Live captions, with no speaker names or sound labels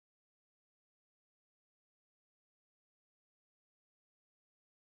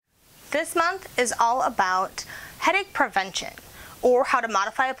This month is all about headache prevention, or how to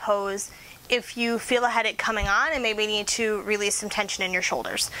modify a pose if you feel a headache coming on and maybe need to release some tension in your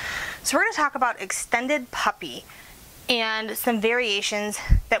shoulders. So we're going to talk about extended puppy and some variations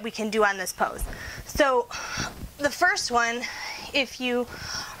that we can do on this pose. So the first one, if you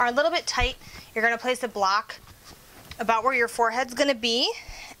are a little bit tight, you're going to place a block about where your forehead's going to be,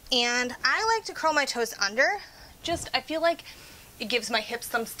 and I like to curl my toes under. I feel like it gives my hips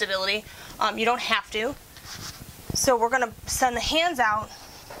some stability. You don't have to. So we're going to send the hands out,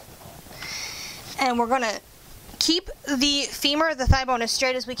 and we're going to keep the femur, the thigh bone, as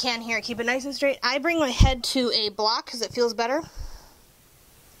straight as we can here. Keep it nice and straight. I bring my head to a block because it feels better,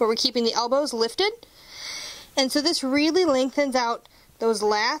 where we're keeping the elbows lifted. And so this really lengthens out those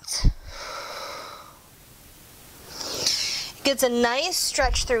lats. It gets a nice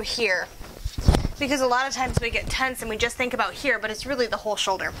stretch through here, because a lot of times we get tense and we just think about here, but it's really the whole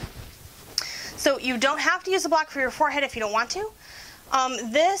shoulder. So you don't have to use a block for your forehead if you don't want to.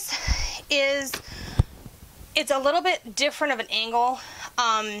 It's a little bit different of an angle,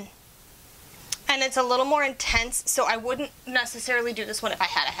 and it's a little more intense, so I wouldn't necessarily do this one if I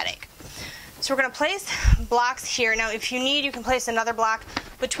had a headache. So we're going to place blocks here. Now if you need, you can place another block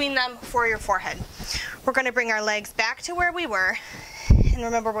between them for your forehead. We're going to bring our legs back to where we were, and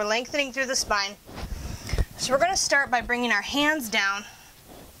remember, we're lengthening through the spine. So we're going to start by bringing our hands down,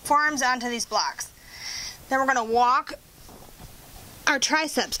 forearms onto these blocks. Then we're going to walk our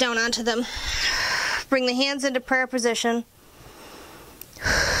triceps down onto them. Bring the hands into prayer position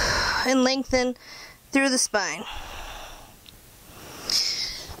and lengthen through the spine.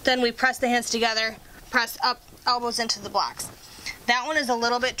 Then we press the hands together, press up, elbows into the blocks. That one is a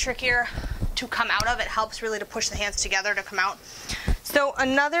little bit trickier to come out of. It helps really to push the hands together to come out. So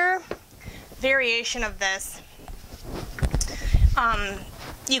another variation of this,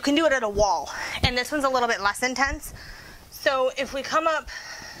 you can do it at a wall, and this one's a little bit less intense. So if we come up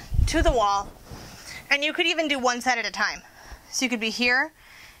to the wall, and you could even do one side at a time. So you could be here,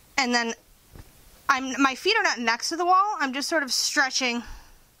 and then my feet are not next to the wall, I'm just sort of stretching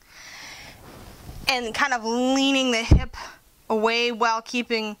and kind of leaning the hip away while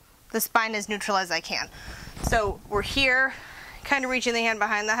keeping the spine as neutral as I can. So we're here, kind of reaching the hand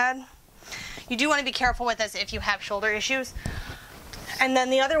behind the head. You do want to be careful with this if you have shoulder issues. And then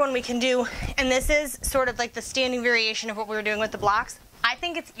the other one we can do, and this is sort of like the standing variation of what we were doing with the blocks. I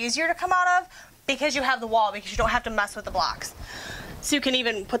think it's easier to come out of because you have the wall, because you don't have to mess with the blocks. So you can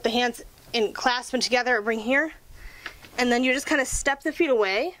even put the hands in, clasp them together, or bring here, and then you just kind of step the feet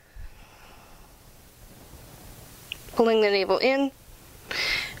away, pulling the navel in,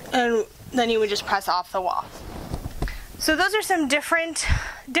 and then you would just press off the wall. So those are some different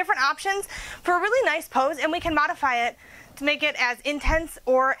options for a really nice pose, and we can modify it to make it as intense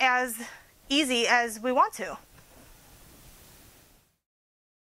or as easy as we want to.